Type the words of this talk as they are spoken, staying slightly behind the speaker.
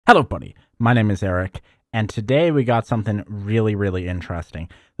Hello, buddy. My name is Eric, and today we got something really interesting.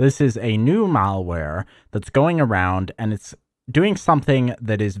 This is a new malware that's going around, and it's doing something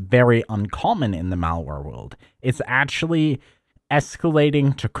that is very uncommon in the malware world. It's actually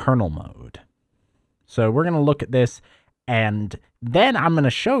escalating to kernel mode. So we're going to look at this, and then I'm going to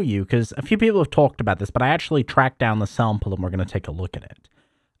show you, because a few people have talked about this, but I actually tracked down the sample, and we're going to take a look at it.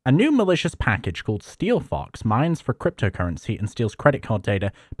 A new malicious package called StealFox mines for cryptocurrency and steals credit card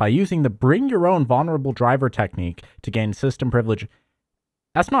data by using the bring your own vulnerable driver technique to gain system privilege.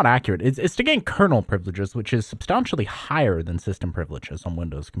 That's not accurate. It's to gain kernel privileges, which is substantially higher than system privileges on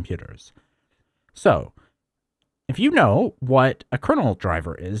Windows computers. So, if you know what a kernel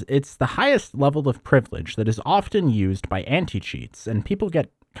driver is, it's the highest level of privilege that is often used by anti-cheats, and people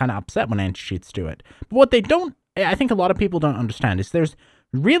get kind of upset when anti-cheats do it. But what I think a lot of people don't understand is there's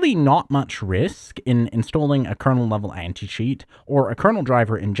really not much risk in installing a kernel level anti-cheat or a kernel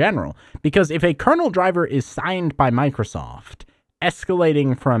driver in general, because if a kernel driver is signed by Microsoft,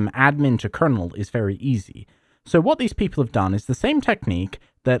 escalating from admin to kernel is very easy. So what these people have done is the same technique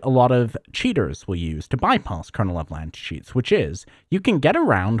that a lot of cheaters will use to bypass kernel level anti-cheats, which is you can get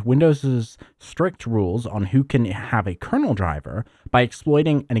around Windows's strict rules on who can have a kernel driver by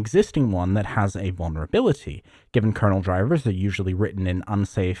exploiting an existing one that has a vulnerability. Given kernel drivers are usually written in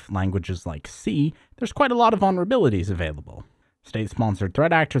unsafe languages like C, there's quite a lot of vulnerabilities available. State-sponsored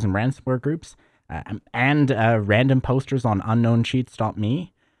threat actors and ransomware groups, and random posters on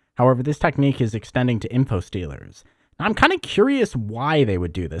unknowncheats.me. However, this technique is extending to info stealers. Now, I'm kind of curious why they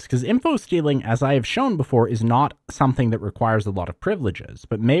would do this, because info stealing, as I have shown before, is not something that requires a lot of privileges,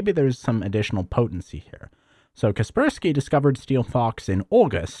 but maybe there's some additional potency here. So Kaspersky discovered StealFox in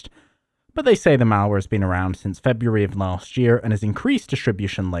August, but they say the malware has been around since February of last year and has increased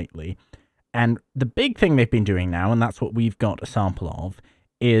distribution lately. And the big thing they've been doing now, and that's what we've got a sample of,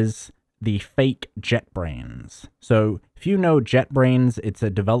 is the fake JetBrains. So if you know JetBrains, it's a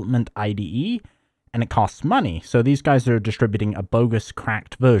development IDE, and it costs money. So these guys are distributing a bogus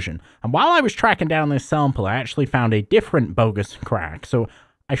cracked version. And while I was tracking down this sample, I actually found a different bogus crack. So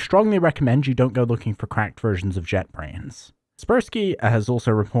I strongly recommend you don't go looking for cracked versions of JetBrains. Kaspersky has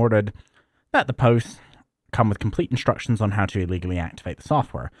also reported that the posts come with complete instructions on how to illegally activate the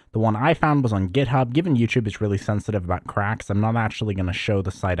software. The one I found was on GitHub. Given YouTube is really sensitive about cracks, I'm not actually going to show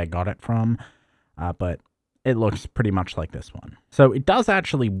the site I got it from, but it looks pretty much like this one. So it does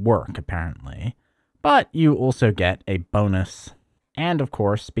actually work, apparently, but you also get a bonus. And of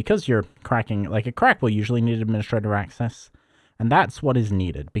course, because you're cracking, like a crack will usually need administrator access, and that's what is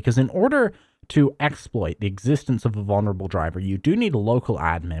needed, because in order to exploit the existence of a vulnerable driver, you do need a local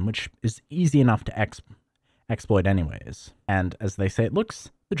admin, which is easy enough to exploit anyways. And as they say, it looks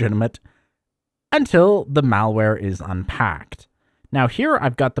legitimate until the malware is unpacked. Now here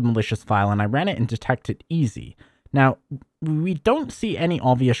I've got the malicious file and I ran it in detect it easy. Now we don't see any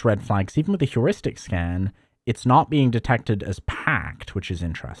obvious red flags. Even with a heuristic scan, it's not being detected as packed, which is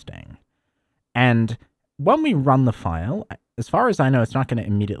interesting. And when we run the file, as far as I know, it's not going to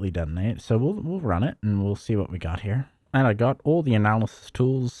immediately detonate. So we'll run it and we'll see what we got here. And I got all the analysis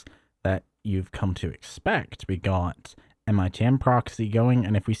tools that you've come to expect. We got MITM proxy going,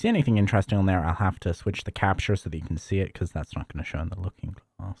 and if we see anything interesting on there, I'll have to switch the capture so that you can see it, because that's not going to show in the looking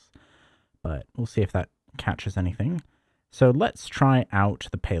glass. But we'll see if that catches anything. So let's try out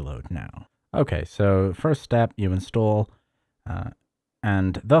the payload now. Okay, so first step, you install,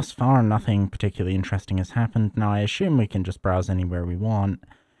 and thus far nothing particularly interesting has happened. Now I assume we can just browse anywhere we want,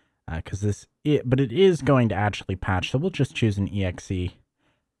 because but it is going to actually patch, so we'll just choose an exe.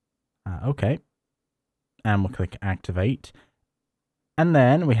 Okay, and we'll click activate, and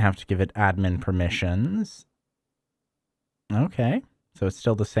then we have to give it admin permissions. Okay, so it's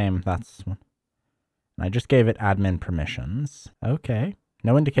still the same. That's one. I just gave it admin permissions. Okay,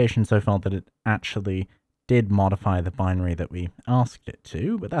 no indication so far that it actually did modify the binary that we asked it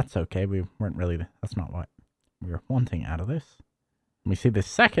to, but that's okay. We weren't really, that's not what we were wanting out of this. We see the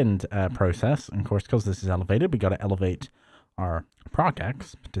second process, and of course, because this is elevated, we got to elevate our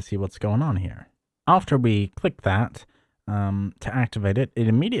procex to see what's going on here. After we click that to activate it, it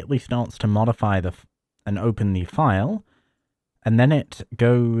immediately starts to modify and open the file, and then it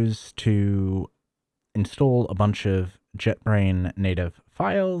goes to install a bunch of JetBrains native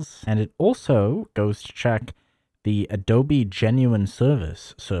files, and it also goes to check the Adobe Genuine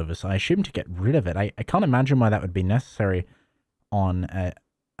Service. I assume to get rid of it. I can't imagine why that would be necessary on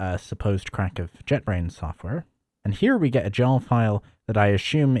a supposed crack of JetBrains software. And here we get a jar file that I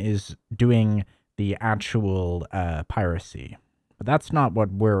assume is doing the actual piracy. But that's not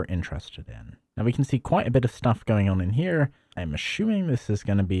what we're interested in. Now we can see quite a bit of stuff going on in here. I'm assuming this is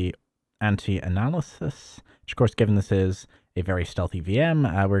going to be anti-analysis, which of course, given this is a very stealthy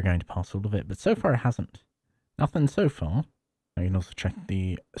VM, we're going to pass all of it, but so far it hasn't. Nothing so far. You can also check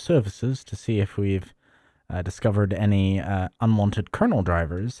the services to see if we've discovered any unwanted kernel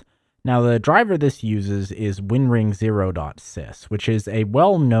drivers. Now, the driver this uses is winring0.sys, which is a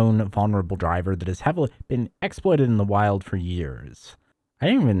well-known vulnerable driver that has heavily been exploited in the wild for years. I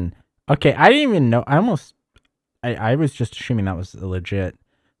didn't even know. I was just assuming that was legit.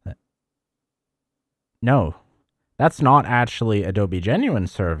 No, that's not actually Adobe Genuine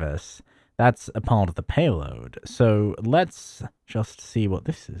Service. That's a part of the payload. So let's just see what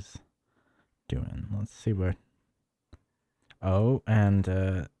this is doing. Let's see where... Oh, and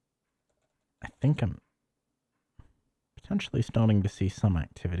I think I'm potentially starting to see some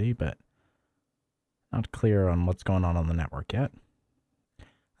activity, but not clear on what's going on the network yet.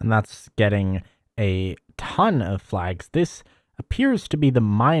 And that's getting a ton of flags. This appears to be the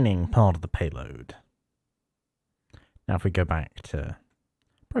mining part of the payload. Now if we go back to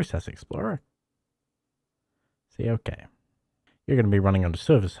Process Explorer, see, okay, you're going to be running on a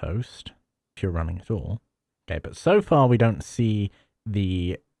service host, if you're running at all. Okay, but so far we don't see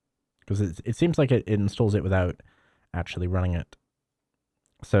the... because it seems like it installs it without actually running it.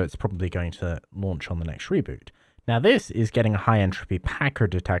 So it's probably going to launch on the next reboot. Now this is getting a high entropy packer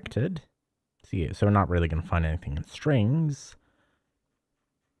detected. See, so we're not really going to find anything in strings.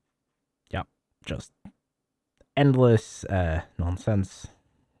 Yep, just endless nonsense.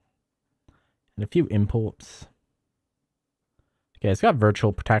 And a few imports. Okay, it's got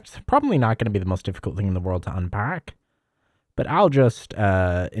virtual protect. Probably not going to be the most difficult thing in the world to unpack. But I'll just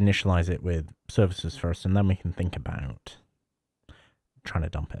initialize it with services first, and then we can think about trying to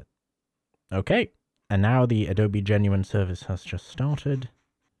dump it. Okay, and now the Adobe Genuine service has just started.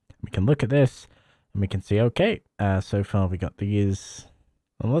 We can look at this, and we can see, okay, so far we got these.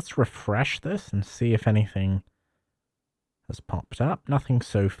 Well, let's refresh this and see if anything has popped up. Nothing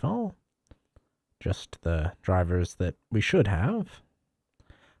so far. Just the drivers that we should have.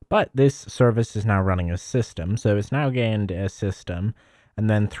 But this service is now running a system, so it's now gained a system, and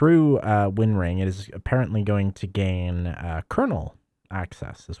then through WinRing, it is apparently going to gain kernel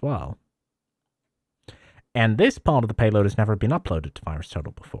access as well. And this part of the payload has never been uploaded to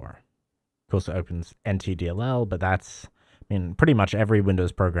VirusTotal before. Of course, it opens NTDLL, but that's, I mean, pretty much every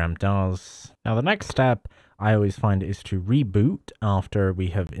Windows program does. Now, the next step I always find is to reboot after we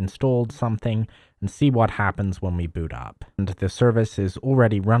have installed something and see what happens when we boot up. And the service is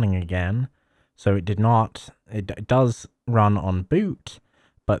already running again, so it does run on boot,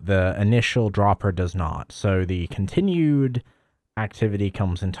 but the initial dropper does not. So the continued activity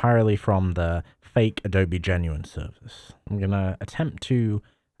comes entirely from the fake Adobe Genuine service. I'm going to attempt to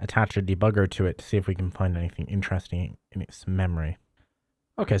attach a debugger to it to see if we can find anything interesting in its memory.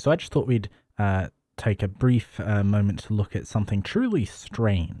 Okay, so I just thought we'd take a brief moment to look at something truly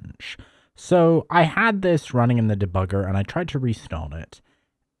strange. So I had this running in the debugger and I tried to restart it.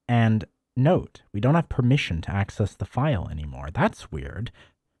 And note, we don't have permission to access the file anymore. That's weird.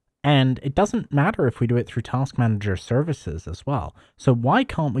 And it doesn't matter if we do it through Task Manager services as well. So why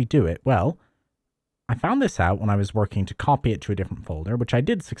can't we do it? Well, I found this out when I was working to copy it to a different folder, which I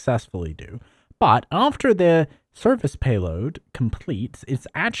did successfully do. But after the service payload completes, it's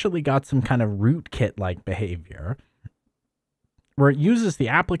actually got some kind of rootkit-like behavior where it uses the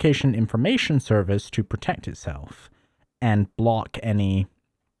application information service to protect itself and block any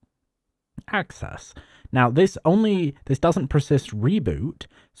access. Now, this doesn't persist reboot,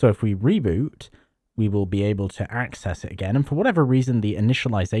 so if we reboot, we will be able to access it again. And for whatever reason, the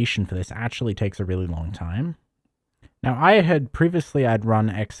initialization for this actually takes a really long time. Now, I'd run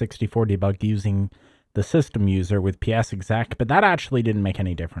x64 debug using the system user with psexec, but that actually didn't make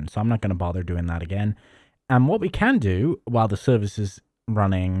any difference, so I'm not going to bother doing that again. And what we can do while the service is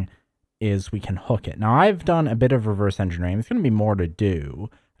running is we can hook it. Now, I've done a bit of reverse engineering. There's going to be more to do.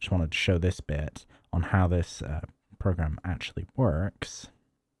 I just wanted to show this bit on how this program actually works.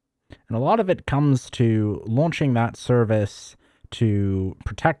 And a lot of it comes to launching that service to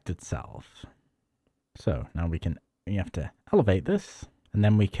protect itself. So now we have to elevate this, and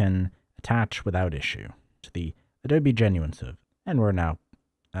then we can attach without issue to the Adobe Genuine service. And we're now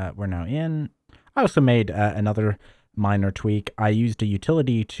in. I also made another minor tweak. I used a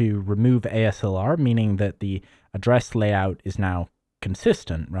utility to remove ASLR, meaning that the address layout is now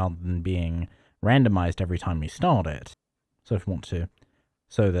consistent rather than being randomized every time we start it. So if you want to,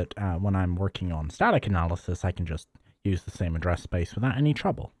 so that when I'm working on static analysis, I can just use the same address space without any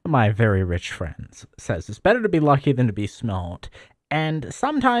trouble. My very rich friend says, it's better to be lucky than to be smart. And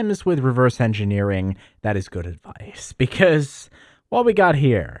sometimes with reverse engineering, that is good advice, because what we got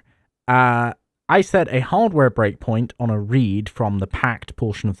here, I set a hardware breakpoint on a read from the packed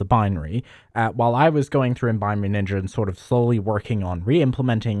portion of the binary, while I was going through in Binary Ninja and sort of slowly working on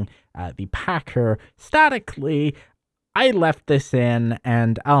re-implementing the packer statically. I left this in,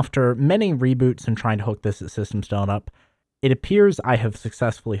 and after many reboots and trying to hook this at system startup, it appears I have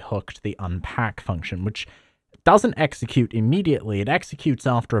successfully hooked the unpack function, which doesn't execute immediately. It executes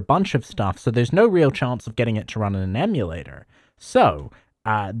after a bunch of stuff, so there's no real chance of getting it to run in an emulator. So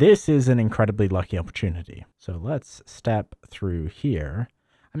this is an incredibly lucky opportunity. So let's step through here.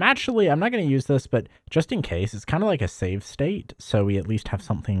 I'm not going to use this, but just in case, it's kind of like a save state, so we at least have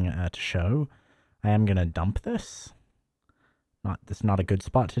something to show. I am going to dump this. This is not a good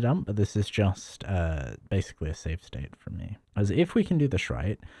spot to dump, but this is just basically a save state for me. As if we can do this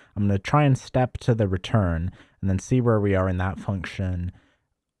right, I'm going to try and step to the return and then see where we are in that function.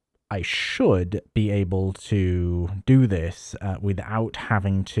 I should be able to do this without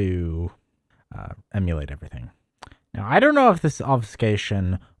having to emulate everything. Now, I don't know if this is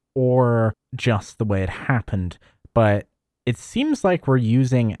obfuscation or just the way it happened, but it seems like we're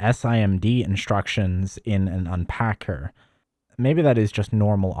using SIMD instructions in an unpacker. Maybe that is just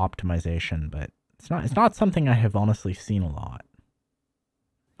normal optimization, but it's not something I have honestly seen a lot.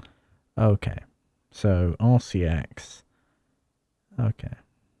 Okay, so RCX. Okay,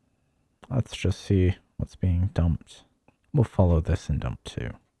 let's just see what's being dumped. We'll follow this in dump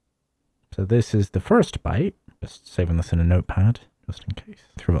 2. So this is the first byte. Just saving this in a notepad, just in case.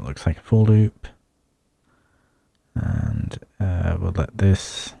 Through what looks like a for loop. And we'll let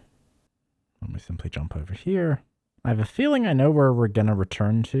this, let me simply jump over here. I have a feeling I know where we're going to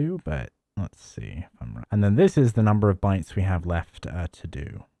return to, but let's see if I'm right. And then this is the number of bytes we have left to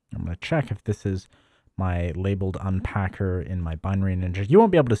do. I'm going to check if this is my labeled unpacker in my Binary Ninja. You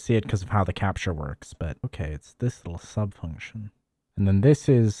won't be able to see it because of how the capture works, but okay, it's this little sub function. And then this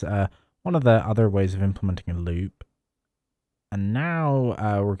is one of the other ways of implementing a loop. And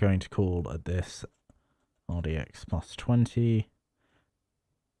now we're going to call this RDX plus 20.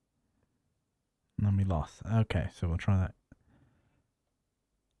 And then we lost. Okay, so we'll try that.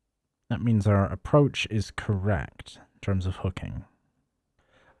 That means our approach is correct in terms of hooking.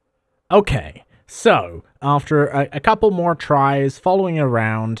 Okay, so after a couple more tries, following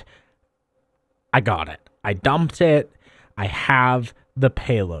around, I got it. I dumped it. I have the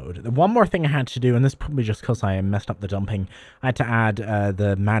payload. The one more thing I had to do, and this is probably just because I messed up the dumping, I had to add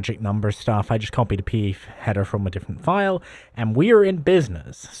the magic number stuff. I just copied a p header from a different file, and we are in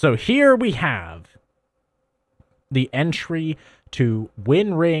business. So here we have the entry to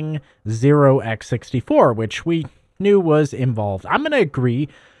WinRing 0x64, which we knew was involved. I'm going to agree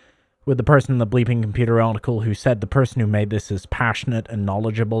with the person in the Bleeping Computer article who said the person who made this is passionate and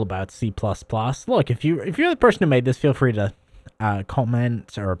knowledgeable about C++. Look, if you're the person who made this, feel free to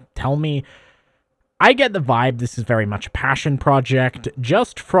comment or tell me. I get the vibe this is very much a passion project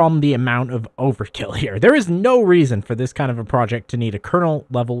just from the amount of overkill here. There is no reason for this kind of a project to need a kernel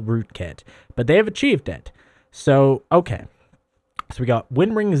level rootkit, but they have achieved it. So, okay. So we got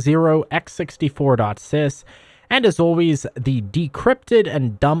WinRing 0 x64.sys, and as always, the decrypted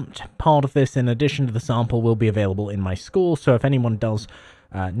and dumped part of this in addition to the sample will be available in my school, so if anyone does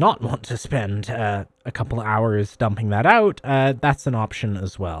not want to spend a couple of hours dumping that out, that's an option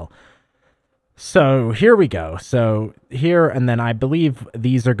as well. So here we go. So here, and then I believe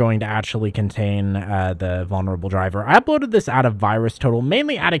these are going to actually contain the vulnerable driver. I uploaded this out of VirusTotal,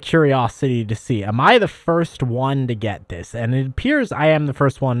 mainly out of curiosity to see, am I the first one to get this? And it appears I am the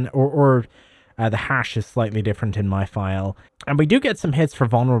first one, or the hash is slightly different in my file. And we do get some hits for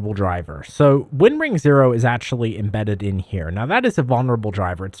vulnerable driver. So WinRing 0 is actually embedded in here. Now that is a vulnerable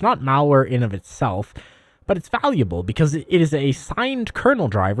driver. It's not malware in of itself, but it's valuable because it is a signed kernel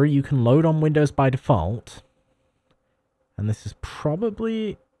driver you can load on Windows by default. And this is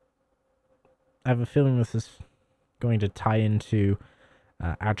probably, I have a feeling this is going to tie into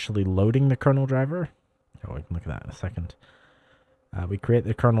actually loading the kernel driver. Oh, we can look at that in a second. We create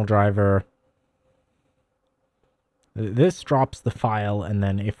the kernel driver. This drops the file, and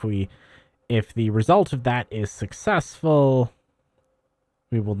then if the result of that is successful,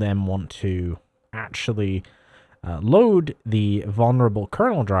 we will then want to actually load the vulnerable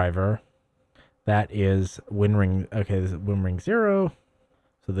kernel driver that is WinRing. Okay, this is WinRing 0.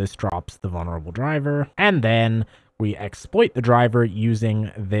 So this drops the vulnerable driver, and then we exploit the driver using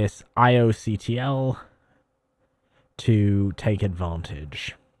this IOCTL to take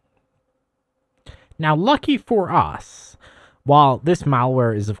advantage. Now, lucky for us, while this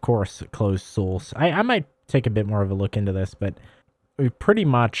malware is, of course, closed source, I might take a bit more of a look into this, but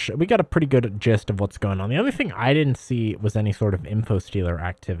we got a pretty good gist of what's going on. The only thing I didn't see was any sort of info stealer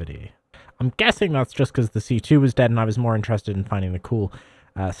activity. I'm guessing that's just because the C2 was dead and I was more interested in finding the cool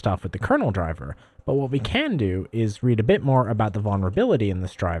stuff with the kernel driver. But what we can do is read a bit more about the vulnerability in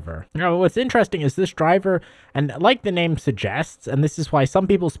this driver. Now, what's interesting is this driver, and like the name suggests, and this is why some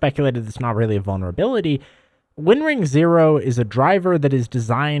people speculated it's not really a vulnerability, WinRing 0 is a driver that is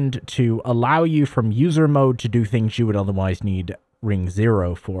designed to allow you from user mode to do things you would otherwise need Ring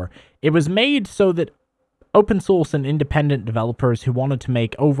 0 for. It was made so that open source and independent developers who wanted to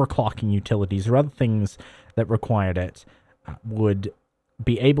make overclocking utilities or other things that required it would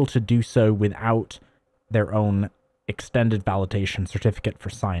be able to do so without their own extended validation certificate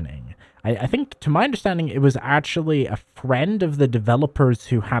for signing. I think, to my understanding, it was actually a friend of the developers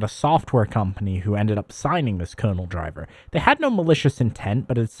who had a software company who ended up signing this kernel driver. They had no malicious intent,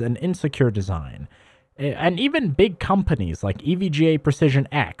 but it's an insecure design. And even big companies like EVGA Precision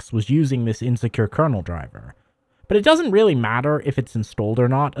X was using this insecure kernel driver. But it doesn't really matter if it's installed or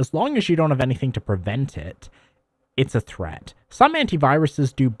not, as long as you don't have anything to prevent it. It's a threat. Some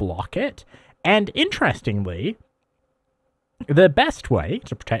antiviruses do block it, and interestingly, the best way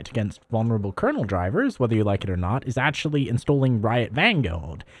to protect against vulnerable kernel drivers, whether you like it or not, is actually installing Riot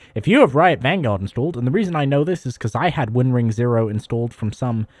Vanguard. If you have Riot Vanguard installed, and the reason I know this is because I had WinRing 0 installed from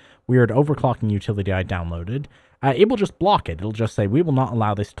some weird overclocking utility I downloaded, it will just block it. It'll just say, we will not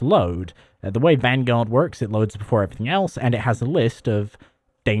allow this to load. The way Vanguard works, it loads before everything else, and it has a list of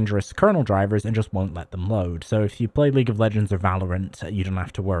dangerous kernel drivers and just won't let them load. So if you play League of Legends or Valorant, you don't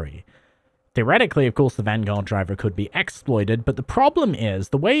have to worry. Theoretically, of course, the Vanguard driver could be exploited, but the problem is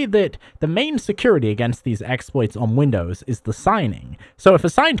the way that the main security against these exploits on Windows is the signing. So if a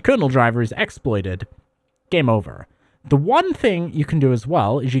signed kernel driver is exploited, game over. The one thing you can do as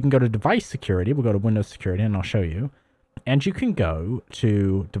well is you can go to device security. We'll go to Windows security and I'll show you. And you can go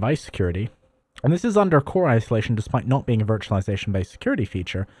to device security. And this is under core isolation despite not being a virtualization-based security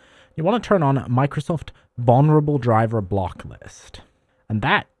feature. You want to turn on Microsoft Vulnerable Driver Block List. And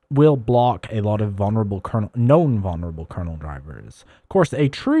that will block a lot of known vulnerable kernel drivers. Of course, a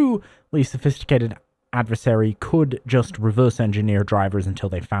truly sophisticated adversary could just reverse engineer drivers until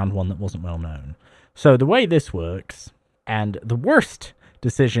they found one that wasn't well known. So the way this works, and the worst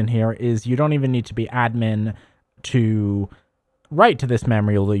decision here, is you don't even need to be admin to write to this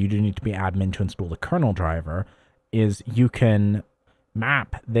memory, although you do need to be admin to install the kernel driver, is you can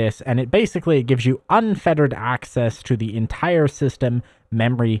map this, and it gives you unfettered access to the entire system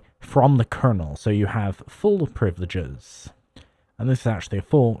memory from the kernel, so you have full privileges. And this is actually a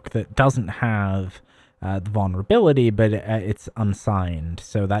fork that doesn't have the vulnerability, but it's unsigned,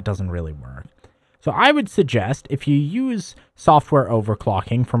 so that doesn't really work. So I would suggest if you use software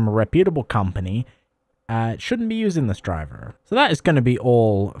overclocking from a reputable company, it shouldn't be using this driver. So that is going to be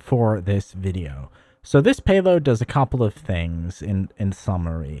all for this video. So this payload does a couple of things in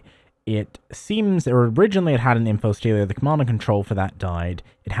summary. It seems, or originally it had an info stealer, the command and control for that died.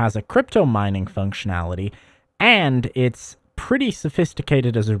 It has a crypto mining functionality, and it's pretty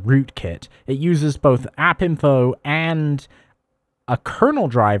sophisticated as a rootkit. It uses both app info and a kernel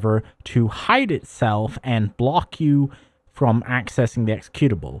driver to hide itself and block you from accessing the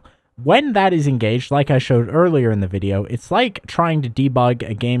executable. When that is engaged, like I showed earlier in the video, it's like trying to debug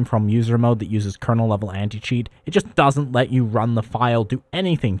a game from user mode that uses kernel-level anti-cheat. It just doesn't let you run the file, do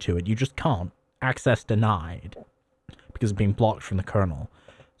anything to it. You just can't. Access denied because it's being blocked from the kernel.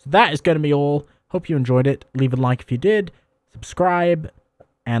 So that is going to be all. Hope you enjoyed it. Leave a like if you did. Subscribe.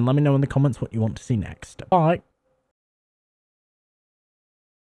 And let me know in the comments what you want to see next. Bye.